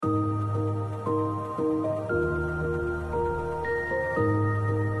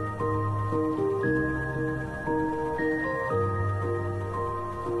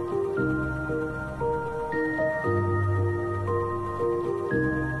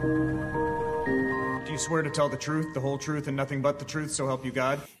swear to tell the truth, the whole truth, and nothing but the truth, so help you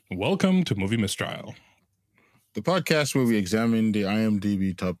God? Welcome to Movie Mistrial, the podcast where we examine the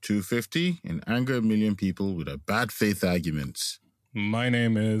IMDb Top 250 and anger a million people with our bad faith arguments. My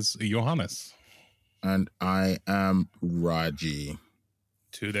name is Johannes. And I am Raji.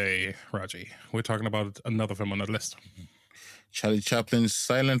 Today, Raji, we're talking about another film on the list. Charlie Chaplin's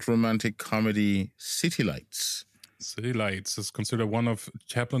silent romantic comedy, City Lights. City Lights is considered one of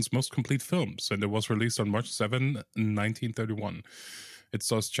Chaplin's most complete films, and it was released on March 7, 1931. It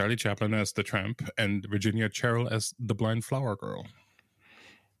stars Charlie Chaplin as the tramp and Virginia Cherrill as the blind flower girl.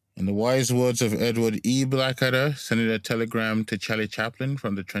 In the wise words of Edward E. Blackadder, sending a telegram to Charlie Chaplin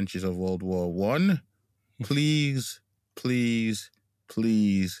from the trenches of World War I, please, please,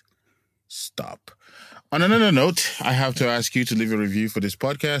 please stop. On another note, I have to ask you to leave a review for this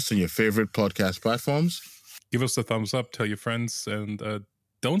podcast on your favorite podcast platforms. Give us a thumbs up, tell your friends, and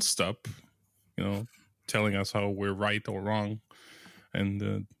don't stop, telling us how we're right or wrong.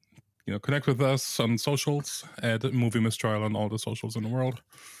 And, connect with us on socials at Movie Mistrial on all the socials in the world.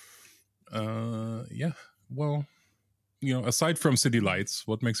 Aside from City Lights,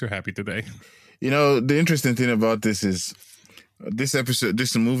 what makes you happy today? The interesting thing about this is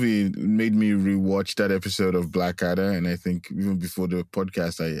this movie made me rewatch that episode of Blackadder, and I think even before the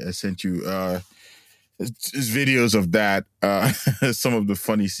podcast, I sent you videos of that, some of the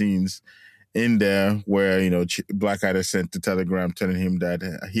funny scenes in there where, Blackadder sent the telegram telling him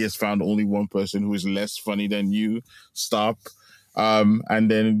that he has found only one person who is less funny than you. Stop. And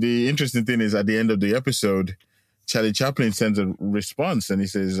then the interesting thing is at the end of the episode, Charlie Chaplin sends a response and he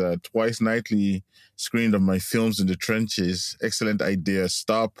says, twice nightly screened of my films in the trenches. Excellent idea.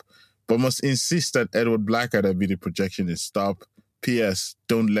 Stop. But must insist that Edward Blackadder be the projectionist. Stop. P.S.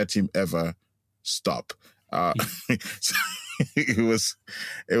 Don't let him ever stop. It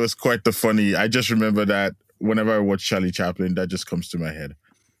was quite the funny. I just remember that whenever I watch Charlie Chaplin, that just comes to my head.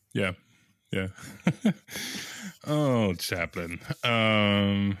 Yeah. Oh, Chaplin.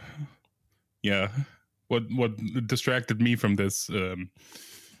 Yeah. What distracted me from this to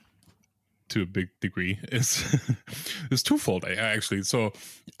a big degree is twofold. Actually, so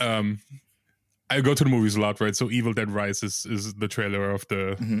I go to the movies a lot, right? So Evil Dead Rise is the trailer of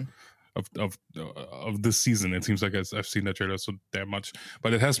the of this season. It seems like I've seen that trailer so damn much,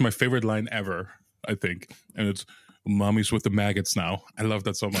 but it has my favorite line ever, I think, and it's "Mommy's with the maggots now." I love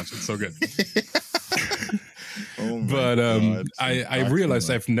that so much. It's so good. But I realized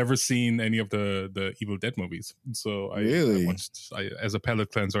I've never seen any of the Evil Dead movies. So I watched as a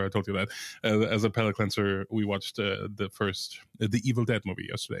palate cleanser. I told you that as a palate cleanser, we watched the Evil Dead movie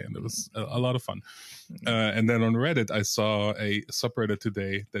yesterday, and it was a lot of fun. And then on Reddit, I saw a subreddit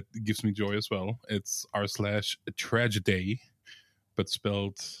today that gives me joy as well. It's r/tragedy, but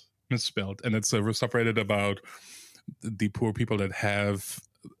misspelled, and it's a subreddit about the poor people that have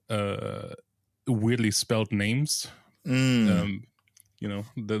weirdly spelled names. All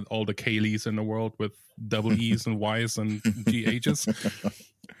the Kayleys in the world with double E's and Y's and GH's,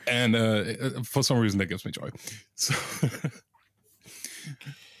 and for some reason that gives me joy. So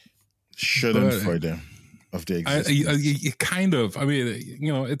Schadenfreude of the existence. Kind of. I mean,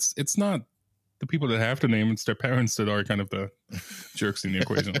 it's not the people that have the name; it's their parents that are kind of the jerks in the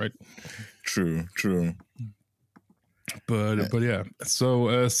equation, right? True. But yeah,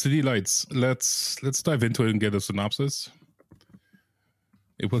 so City Lights. Let's dive into it and get a synopsis.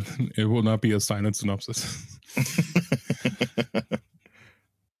 It will not be a silent synopsis.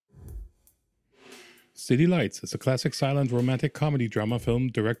 City Lights is a classic silent romantic comedy drama film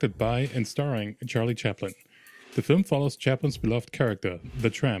directed by and starring Charlie Chaplin. The film follows Chaplin's beloved character, the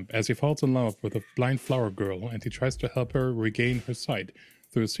tramp, as he falls in love with a blind flower girl and he tries to help her regain her sight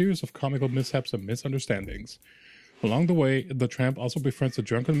through a series of comical mishaps and misunderstandings. Along the way, the tramp also befriends a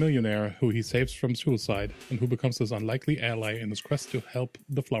drunken millionaire who he saves from suicide and who becomes his unlikely ally in his quest to help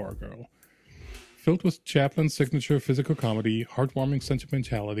the flower girl. Filled with Chaplin's signature physical comedy, heartwarming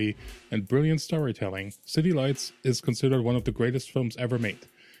sentimentality, and brilliant storytelling, City Lights is considered one of the greatest films ever made.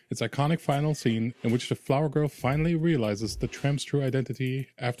 Its iconic final scene, in which the flower girl finally realizes the tramp's true identity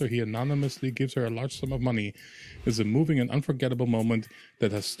after he anonymously gives her a large sum of money, is a moving and unforgettable moment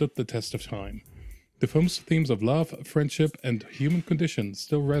that has stood the test of time. The film's themes of love, friendship, and human condition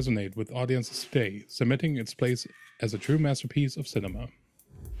still resonate with audiences today, cementing its place as a true masterpiece of cinema.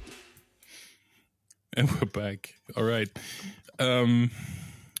 And we're back. All right.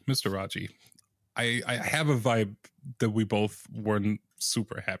 Mr. Raji, I have a vibe that we both weren't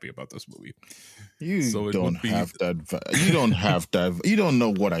super happy about this movie. You don't have that. You don't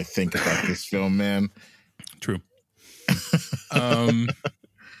know what I think about this film, man. True.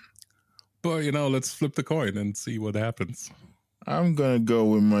 But, let's flip the coin and see what happens. I'm going to go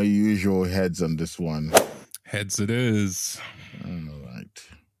with my usual heads on this one. Heads it is. All right.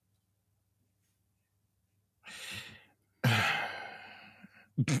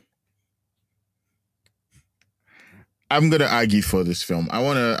 I'm gonna argue for this film. I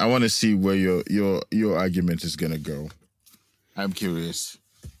wanna see where your argument is gonna go. I'm curious.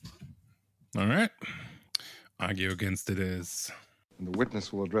 All right. Argue against it is. The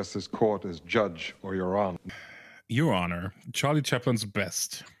witness will address this court as judge or your honor. Your Honor, Charlie Chaplin's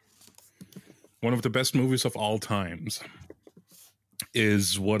Best. One of the best movies of all times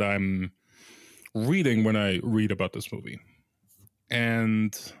is what I'm reading when I read about this movie.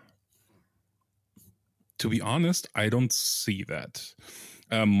 And to be honest, I don't see that.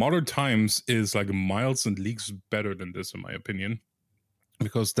 Modern Times is like miles and leagues better than this, in my opinion,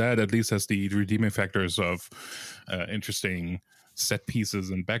 because that at least has the redeeming factors of interesting set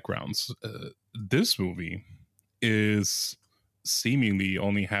pieces and backgrounds. This movie is seemingly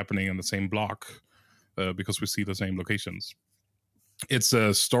only happening on the same block because we see the same locations. It's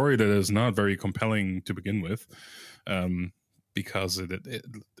a story that is not very compelling to begin with, because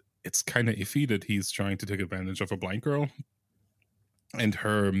it's kind of iffy that he's trying to take advantage of a blind girl and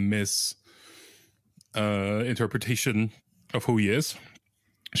her interpretation of who he is.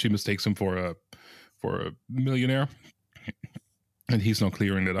 She mistakes him for a millionaire, and he's not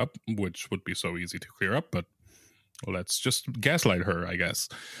clearing it up, which would be so easy to clear up, but let's just gaslight her, I guess.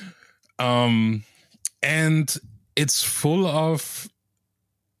 And it's full of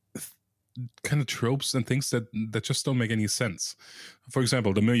kind of tropes and things that just don't make any sense. For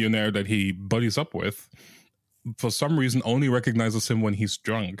example, the millionaire that he buddies up with, for some reason, only recognizes him when he's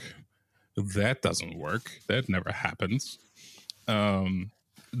drunk. That doesn't work. That never happens.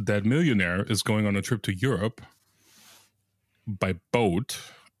 That millionaire is going on a trip to Europe by boat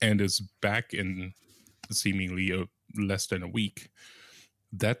and is back in seemingly less than a week.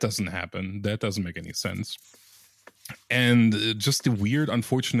 That doesn't happen. That doesn't make any sense. And just the weird,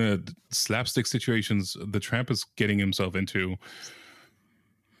 unfortunate slapstick situations the tramp is getting himself into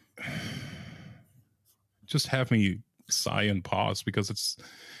just have me sigh and pause, because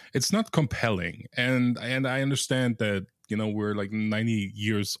it's not compelling. And I understand that, we're like 90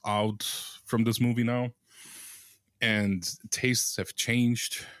 years out from this movie now, and tastes have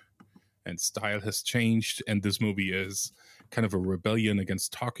changed and style has changed, and this movie is kind of a rebellion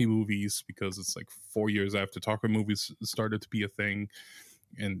against talkie movies, because it's like 4 years after talkie movies started to be a thing,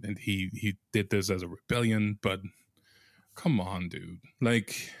 and he did this as a rebellion. But come on, dude,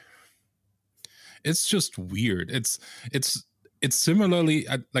 like, it's just weird. It's similarly,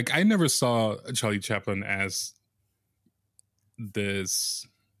 like, I never saw Charlie Chaplin as this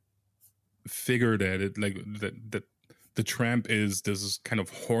figure that the tramp is this kind of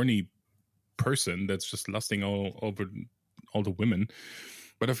horny person that's just lusting all over all the women.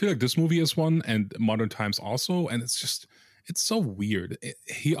 But I feel like this movie is one, and Modern Times also, and it's so weird.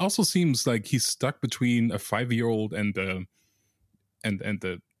 He also seems like he's stuck between a 5-year-old and the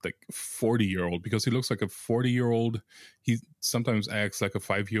like 40-year-old, because he looks like a 40-year-old. He sometimes acts like a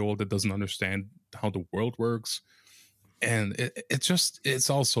 5-year-old that doesn't understand how the world works, and it's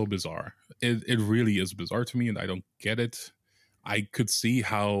all so bizarre. It really is bizarre to me, and I don't get it. I could see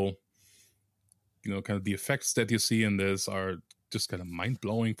how, kind of the effects that you see in this are just kind of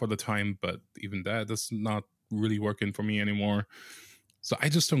mind-blowing for the time, but even that is not really working for me anymore. So I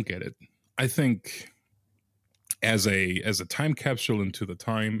just don't get it. I think as a time capsule into the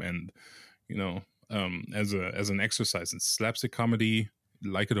time, and as an exercise in slapstick comedy,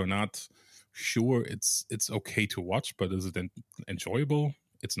 like it or not, sure, it's okay to watch, but is it enjoyable?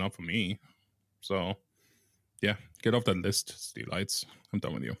 It's not for me. So yeah, get off that list, Steel Lights. I'm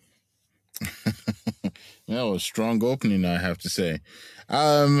done with you. That was a strong opening, I have to say.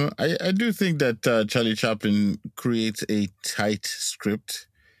 I do think that Charlie Chaplin creates a tight script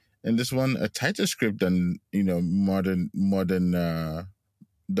in this one, a tighter script than modern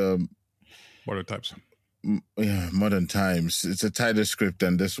Times. Yeah, Modern Times. It's a tighter script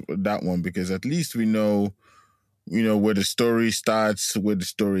than that one, because at least we know where the story starts, where the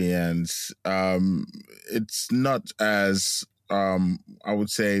story ends. It's not as I would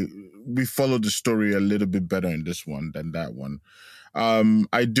say we follow the story a little bit better in this one than that one.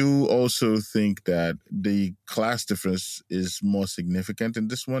 I do also think that the class difference is more significant in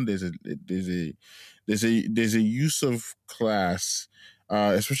this one. There's a use of class,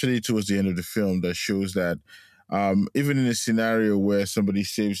 especially towards the end of the film, that shows that even in a scenario where somebody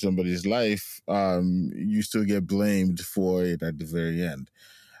saves somebody's life, you still get blamed for it at the very end.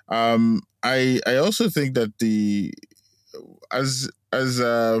 I also think that as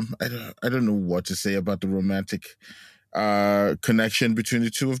I don't know what to say about the romantic connection between the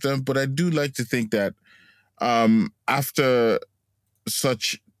two of them, but I do like to think that after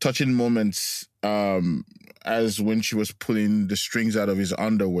such touching moments as when she was pulling the strings out of his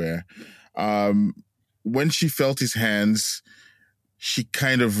underwear, when she felt his hands, she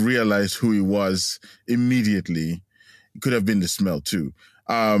kind of realized who he was immediately. It could have been the smell too.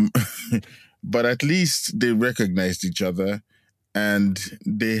 But at least they recognized each other and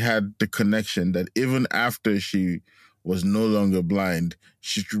they had the connection that even after she was no longer blind,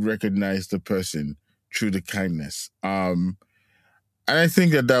 she could recognize the person through the kindness. And I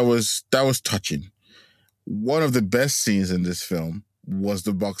think that was touching. One of the best scenes in this film was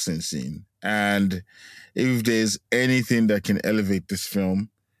the boxing scene. And if there's anything that can elevate this film,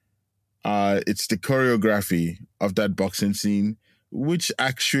 it's the choreography of that boxing scene, which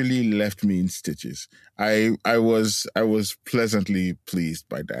actually left me in stitches. I was pleasantly pleased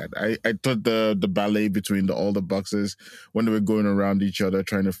by that. I thought the ballet between all the boxers when they were going around each other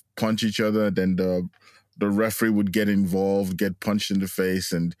trying to punch each other, then the referee would get involved, get punched in the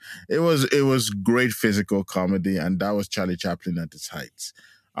face, and it was great physical comedy, and that was Charlie Chaplin at its heights.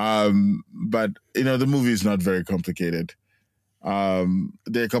 But the movie is not very complicated. There are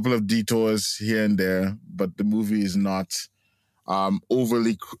a couple of detours here and there, but the movie is not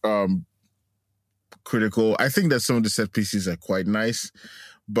overly critical. I think that some of the set pieces are quite nice,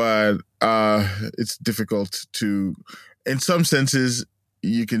 but it's difficult to, in some senses,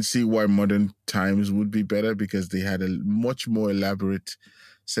 you can see why Modern Times would be better because they had a much more elaborate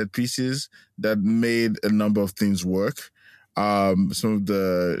set pieces that made a number of things work. Some of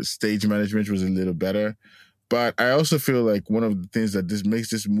the stage management was a little better. But I also feel like one of the things that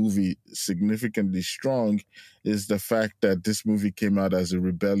makes this movie significantly strong is the fact that this movie came out as a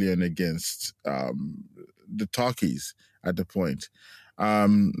rebellion against the talkies at the point.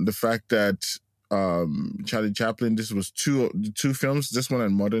 The fact that Charlie Chaplin, this was two films, this one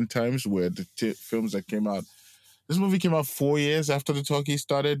and Modern Times, were the films that came out. This movie came out 4 years after the talkies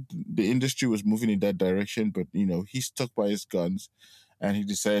started. The industry was moving in that direction, but he stuck by his guns. And he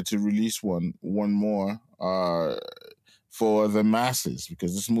decided to release one more for the masses,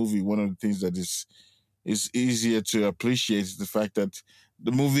 because this movie, one of the things that is easier to appreciate is the fact that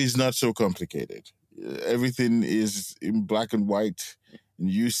the movie is not so complicated. Everything is in black and white, and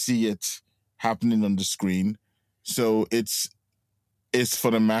you see it happening on the screen. So it's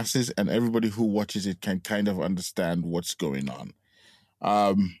for the masses, and everybody who watches it can kind of understand what's going on.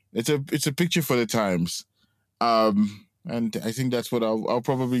 It's a picture for the times. And I think that's what I'll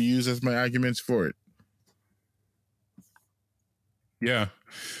probably use as my arguments for it. Yeah.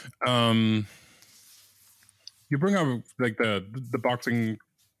 You bring up like the boxing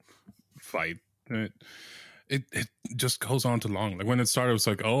fight. It just goes on too long. Like when it started, it was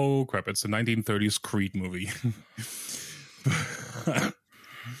like, oh crap, it's a 1930s Creed movie.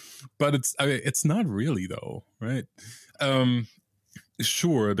 But it's not really though, right?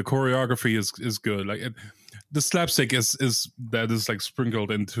 Sure, the choreography is good. Like the slapstick is like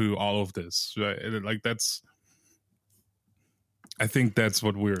sprinkled into all of this, right? Like I think that's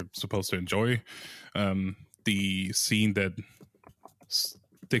what we're supposed to enjoy. The scene that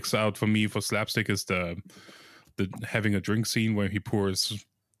sticks out for me for slapstick is the having a drink scene where he pours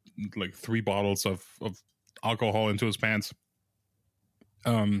like 3 bottles of alcohol into his pants.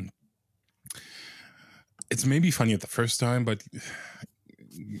 It's maybe funny at the first time, but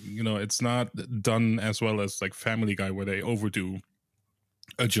it's not done as well as like Family Guy, where they overdo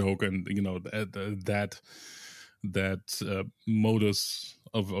a joke and that modus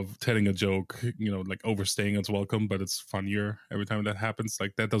of telling a joke, like overstaying its welcome, but it's funnier every time that happens.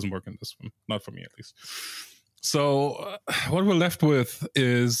 Like that doesn't work in this one, not for me at least. So what we're left with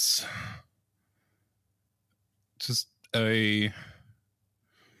is just a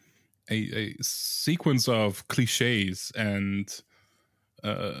sequence of cliches and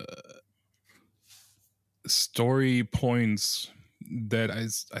story points that I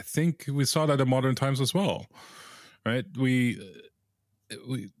think we saw that in Modern Times as well, right? We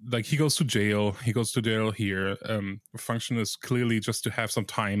like he goes to jail here. Function is clearly just to have some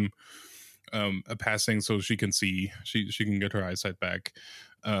time passing so she can see, she can get her eyesight back.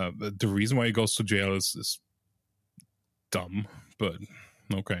 The reason why he goes to jail is dumb, but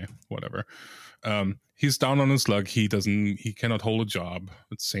okay, whatever. He's down on his luck. He cannot hold a job.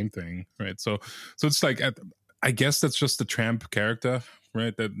 It's the same thing, right? So it's like, I guess that's just the tramp character,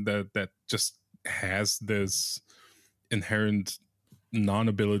 right? That just has this inherent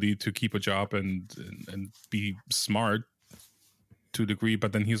non-ability to keep a job and be smart to a degree,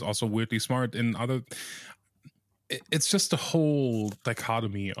 but then he's also weirdly smart in other. it's just the whole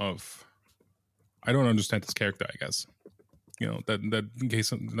dichotomy of I don't understand this character, I guess. That in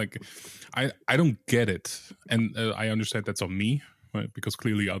case like I don't get it, and I understand that's on me, right? Because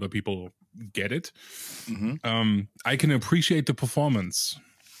clearly other people get it. I can appreciate the performance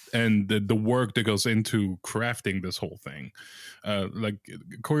and the work that goes into crafting this whole thing, like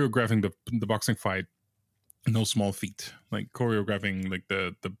choreographing the boxing fight. No small feat. Like choreographing like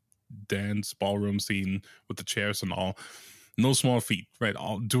the dance ballroom scene with the chairs and all. No small feat, right?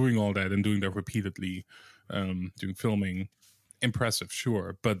 Doing all that and doing that repeatedly, doing filming. Impressive,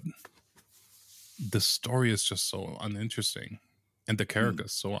 sure, but the story is just so uninteresting, and the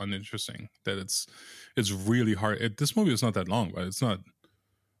characters so uninteresting that it's really hard. This movie is not that long, but it's not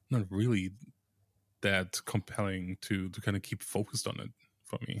really that compelling to kind of keep focused on it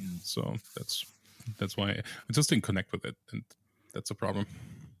for me. So that's why I just didn't connect with it, and that's a problem.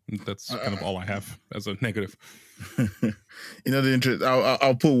 That's kind of all I have as a negative. The interest.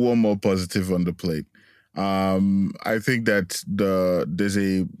 I'll put one more positive on the plate. I think that there's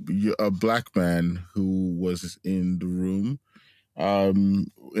a black man who was in the room,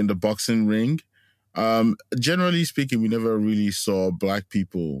 in the boxing ring. Generally speaking, we never really saw black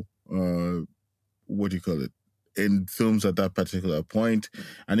people, what do you call it, in films at that particular point.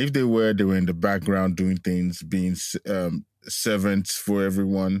 And if they were in the background doing things, being servants for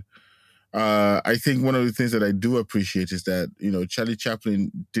everyone. I think one of the things that I do appreciate is that, Charlie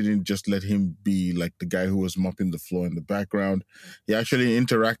Chaplin didn't just let him be like the guy who was mopping the floor in the background. He actually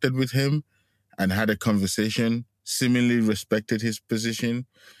interacted with him and had a conversation, seemingly respected his position.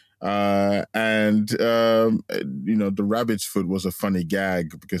 The rabbit's foot was a funny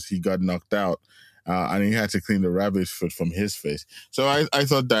gag because he got knocked out. And he had to clean the rabbit's foot from his face. So I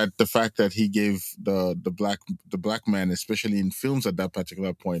thought that the fact that he gave the black man, especially in films at that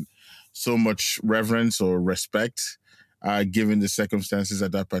particular point, so much reverence or respect, given the circumstances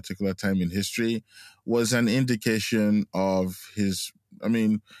at that particular time in history, was an indication of his,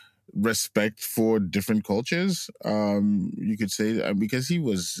 respect for different cultures. You could say, because he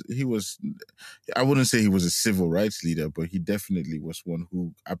was, I wouldn't say he was a civil rights leader, but he definitely was one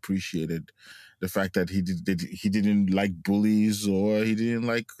who appreciated the fact that he didn't like bullies, or he didn't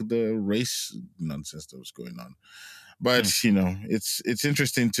like the race nonsense that was going on. But it's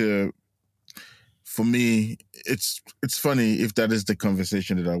interesting for me, it's funny if that is the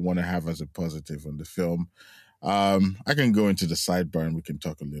conversation that I want to have as a positive on the film. I can go into the sidebar and we can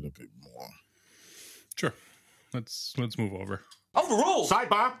talk a little bit more. Sure, let's move over. Overruled.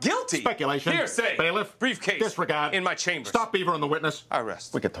 Sidebar. Guilty. Speculation. Hearsay. Bailiff. Briefcase. Disregard. In my chambers. Stop Beaver on the witness. I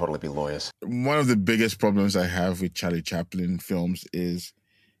rest. We could totally be lawyers. One of the biggest problems I have with Charlie Chaplin films is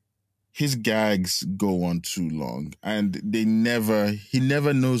his gags go on too long, and he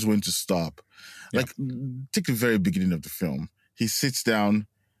never knows when to stop. Yeah. Like, take the very beginning of the film. He sits down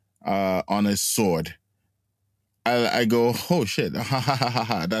on a sword. I go, oh shit, ha ha ha ha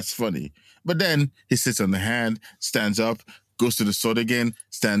ha, that's funny. But then he sits on the hand, stands up, goes to the sword again,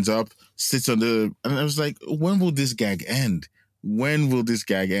 stands up, sits on and I was like, when will this gag end? When will this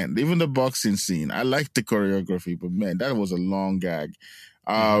gag end? Even the boxing scene, I liked the choreography, but man, that was a long gag.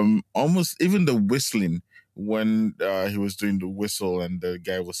 Almost even the whistling, when he was doing the whistle and the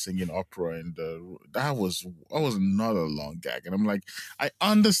guy was singing opera, and that was not a long gag. And I'm like, I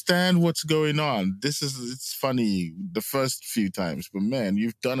understand what's going on. It's funny the first few times, but man,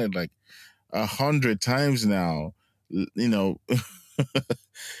 you've done it like 100 times now.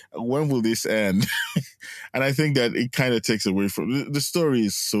 When will this end? And I think that it kind of takes away from the story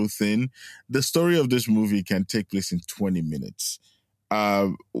is so thin. The story of this movie can take place in 20 minutes.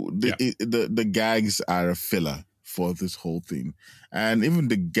 The gags are a filler for this whole thing. And even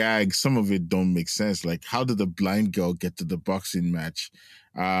the gags, some of it don't make sense. Like, how did the blind girl get to the boxing match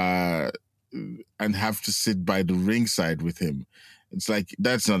and have to sit by the ringside with him? It's like,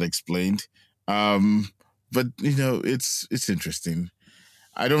 that's not explained. But, it's interesting.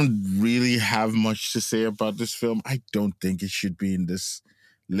 I don't really have much to say about this film. I don't think it should be in this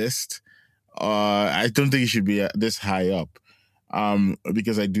list. I don't think it should be this high up.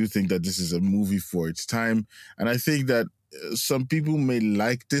 Because I do think that this is a movie for its time. And I think that some people may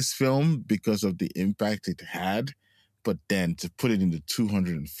like this film because of the impact it had, but then to put it in the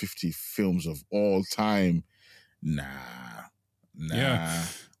 250 films of all time, nah. Yeah.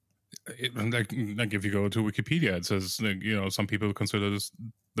 Like if you go to Wikipedia, it says, some people consider this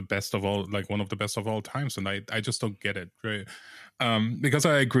the best of all, like one of the best of all times. And I just don't get it, right? Because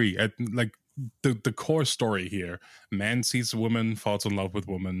I agree. The core story here, man sees a woman, falls in love with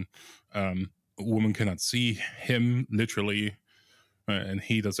woman. Woman cannot see him, literally. and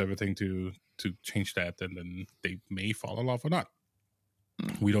he does everything to change that, and then they may fall in love or not.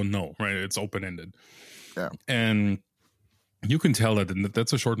 We don't know, right? It's open ended. Yeah. And you can tell that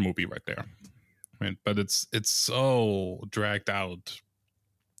that's a short movie right there, right? But it's so dragged out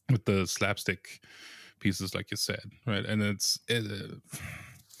with the slapstick pieces, like you said, right? And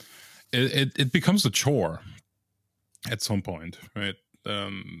it becomes a chore at some point, right?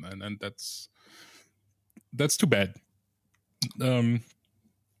 And that's too bad.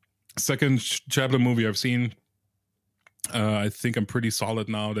 Second Chaplin movie I've seen. I think I'm pretty solid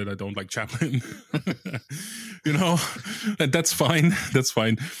now that I don't like Chaplin. And that's fine. That's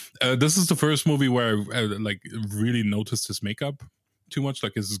fine. This is the first movie where I like really noticed his makeup too much.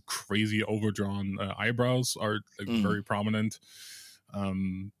 Like his crazy overdrawn eyebrows are like very prominent.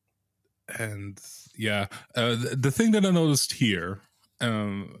 And yeah, the thing that I noticed here,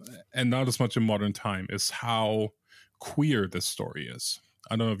 and not as much in modern time, is how queer this story is.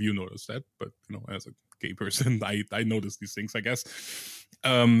 I don't know if you noticed that, but as a gay person, I notice these things, I guess,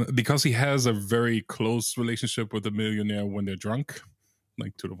 because he has a very close relationship with a millionaire when they're drunk,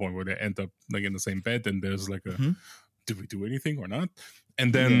 like to the point where they end up like in the same bed, and there's like a did we do anything or not?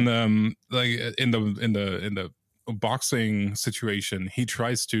 And then like in the boxing situation, he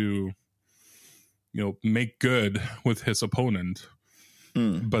tries to make good with his opponent,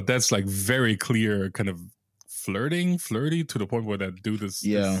 but that's like very clear kind of flirty to the point where that dude is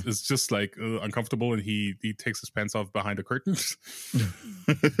just like uncomfortable, and he takes his pants off behind the curtains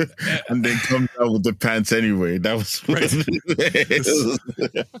and then comes out with the pants anyway. That was right.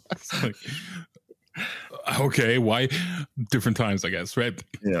 It's like, okay, why? Different times, I guess, right?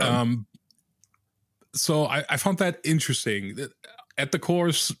 So I found that interesting. At the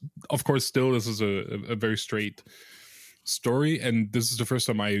core, of course, still this is a very straight story, and this is the first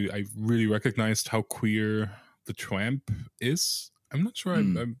time I really recognized how queer the Tramp is. I'm not sure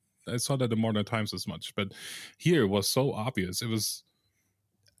I saw that in modern times as much, but here it was so obvious. It was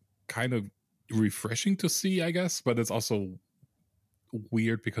kind of refreshing to see, I guess, but it's also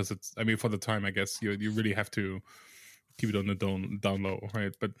weird because it's, I mean, for the time, I guess you really have to keep it on the down low,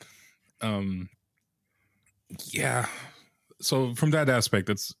 right? But yeah, so from that aspect,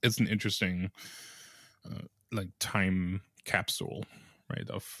 it's an interesting like time capsule, right?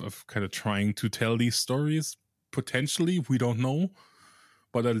 Of kind of trying to tell these stories. Potentially, we don't know,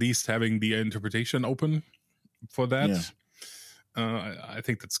 but at least having the interpretation open for that, I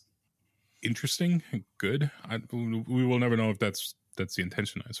think that's interesting and good. We will never know if that's the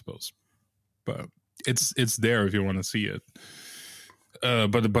intention, I suppose, but it's there if you want to see it.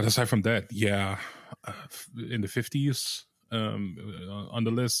 But aside from that, in the 50s. On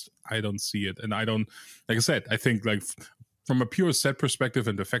the list, I don't see it, and I don't. Like I said, I think like from a pure set perspective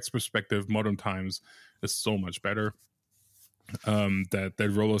and effects perspective, Modern Times is so much better.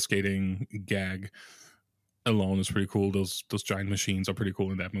 That roller skating gag alone is pretty cool. Those giant machines are pretty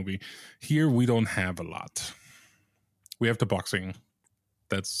cool in that movie. Here we don't have a lot. We have the boxing.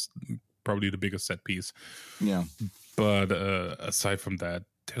 That's probably the biggest set piece. Yeah, but aside from that,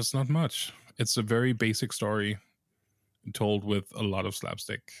 there's not much. It's a very basic story told with a lot of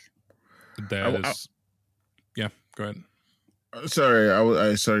slapstick. Go ahead.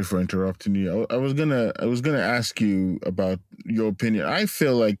 Sorry, sorry for interrupting you. I was gonna ask you about your opinion. I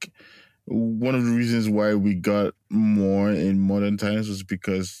feel like one of the reasons why we got more in Modern Times was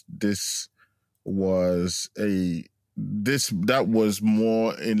because that was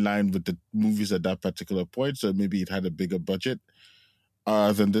more in line with the movies at that particular point. So maybe it had a bigger budget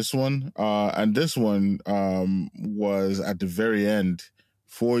than this one. And this one was at the very end,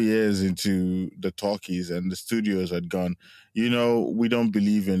 4 years into the talkies, and the studios had gone, we don't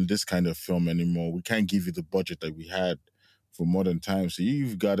believe in this kind of film anymore. We can't give you the budget that we had for Modern Times. So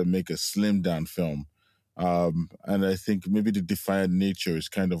you've got to make a slimmed down film. And I think maybe the defiant nature is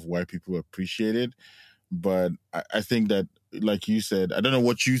kind of why people appreciate it. But I think that, like you said, I don't know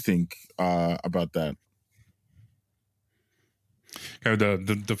what you think about that.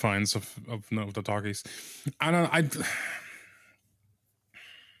 The defiance of the talkies.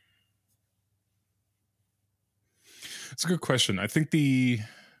 It's a good question. I think he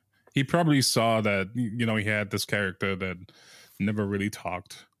probably saw that, he had this character that never really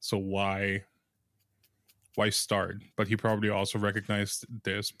talked. So why start? But he probably also recognized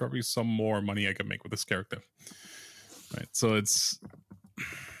there's probably some more money I can make with this character. Right. So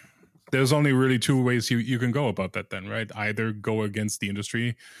there's only really two ways you can go about that then, right? Either go against the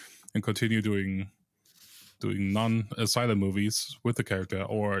industry and continue doing non-silent movies with the character,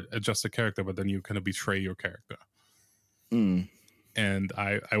 or adjust the character, but then you kind of betray your character. And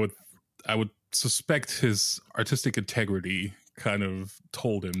I would suspect his artistic integrity kind of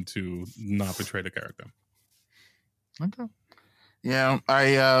told him to not betray the character. Okay. Yeah,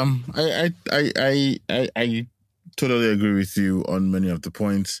 I totally agree with you on many of the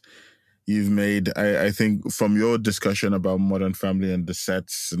points you've made. I think from your discussion about Modern Family and the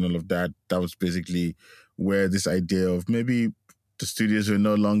sets and all of that, that was basically where this idea of maybe the studios were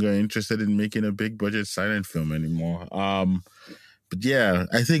no longer interested in making a big budget silent film anymore. But yeah,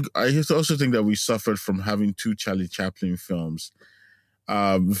 I also think that we suffered from having two Charlie Chaplin films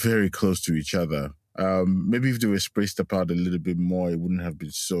very close to each other. Maybe if they were spaced apart a little bit more, it wouldn't have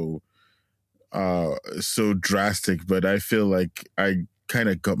been so drastic. But I feel like I kind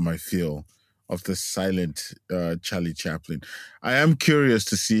of got my feel of the silent Charlie Chaplin. I am curious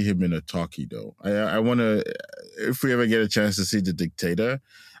to see him in a talkie, though. I want to, if we ever get a chance to see The Dictator,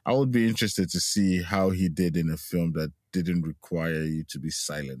 I would be interested to see how he did in a film that didn't require you to be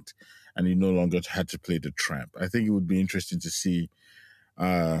silent and you no longer had to play the tramp. I think it would be interesting to see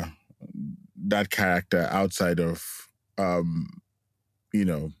that character outside of,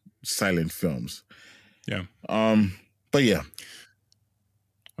 silent films. Yeah. But yeah.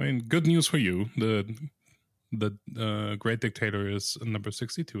 I mean, good news for you. The Great Dictator is number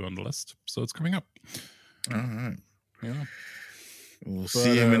 62 on the list, so it's coming up. All right. Yeah. We'll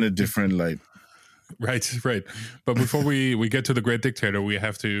see him in a different light. Right. But before we get to The Great Dictator, we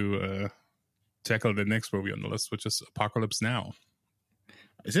have to tackle the next movie on the list, which is Apocalypse Now.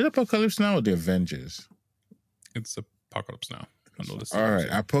 Is it Apocalypse Now or The Avengers? It's Apocalypse Now on the list. All right.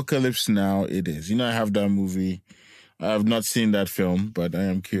 Apocalypse Now it is. I have that movie. I have not seen that film, but I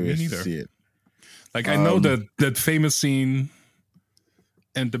am curious to see it. Like, I know that famous scene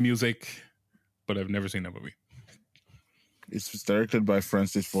and the music, but I've never seen that movie. It's directed by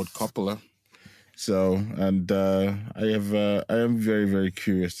Francis Ford Coppola. So, and I am very, very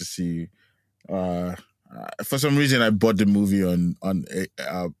curious to see. For some reason, I bought the movie on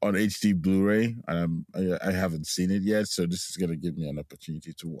HD Blu-ray, and I haven't seen it yet. So this is going to give me an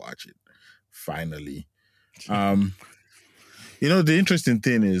opportunity to watch it finally. The interesting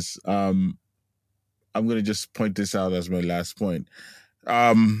thing is, I'm going to just point this out as my last point.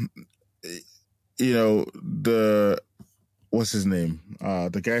 What's his name?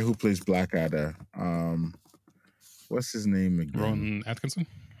 The guy who plays Blackadder. What's his name again? Rowan Atkinson.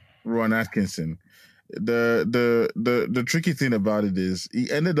 Rowan Atkinson. The tricky thing about it is he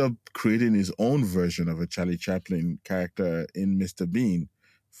ended up creating his own version of a Charlie Chaplin character in Mr. Bean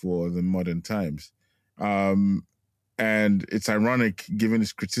for the modern times. And it's ironic, given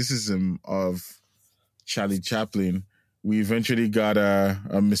his criticism of Charlie Chaplin, we eventually got a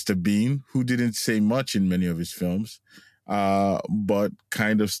Mr. Bean who didn't say much in many of his films, but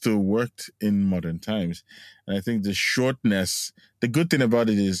kind of still worked in modern times. And I think the shortness, the good thing about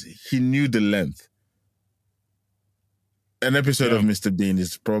it is he knew the length. An episode of Mr. Bean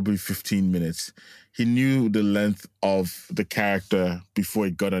is probably 15 minutes. He knew the length of the character before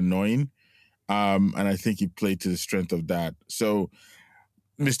it got annoying. And I think he played to the strength of that. So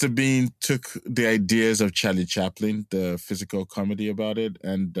Mr. Bean took the ideas of Charlie Chaplin, the physical comedy about it,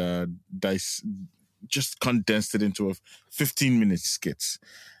 and just condensed it into a 15-minute skits.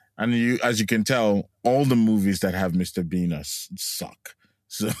 And as you can tell, all the movies that have Mr. Bean suck.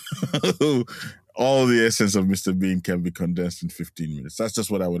 So all the essence of Mr. Bean can be condensed in 15 minutes. That's just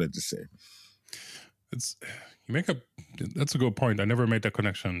what I wanted to say. That's a good point. I never made that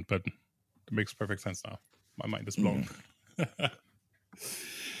connection, but it makes perfect sense now. My mind is blown.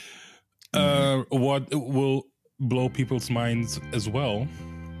 What will blow people's minds as well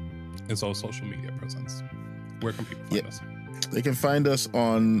is our social media presence. Where can people find us? They can find us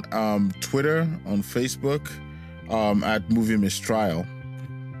on Twitter, on Facebook, at Movie Mistrial.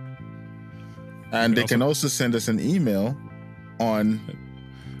 And they can also send us an email on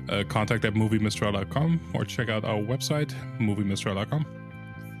contact@moviemistrial.com or check out our website, moviemistrial.com.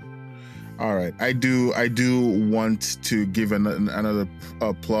 All right. I do want to give another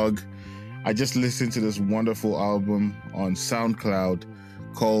plug. I just listened to this wonderful album on SoundCloud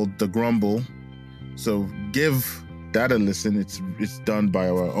called The Grumble. So give that a listen. It's done by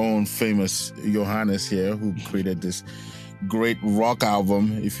our own famous Johannes here, who created this great rock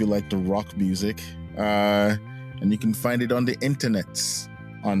album, if you like the rock music. And you can find it on the internets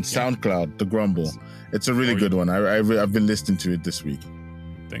on SoundCloud, The Grumble. It's a really good one. I've been listening to it this week.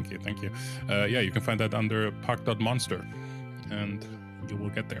 Thank you. You can find that under Park.Monster, and you will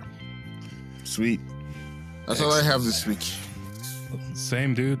get there. Sweet. That's all I have this week.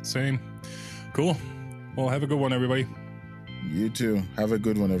 Same, dude. Same. Cool. Well, have a good one, everybody. You too. Have a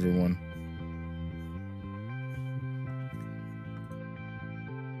good one, everyone.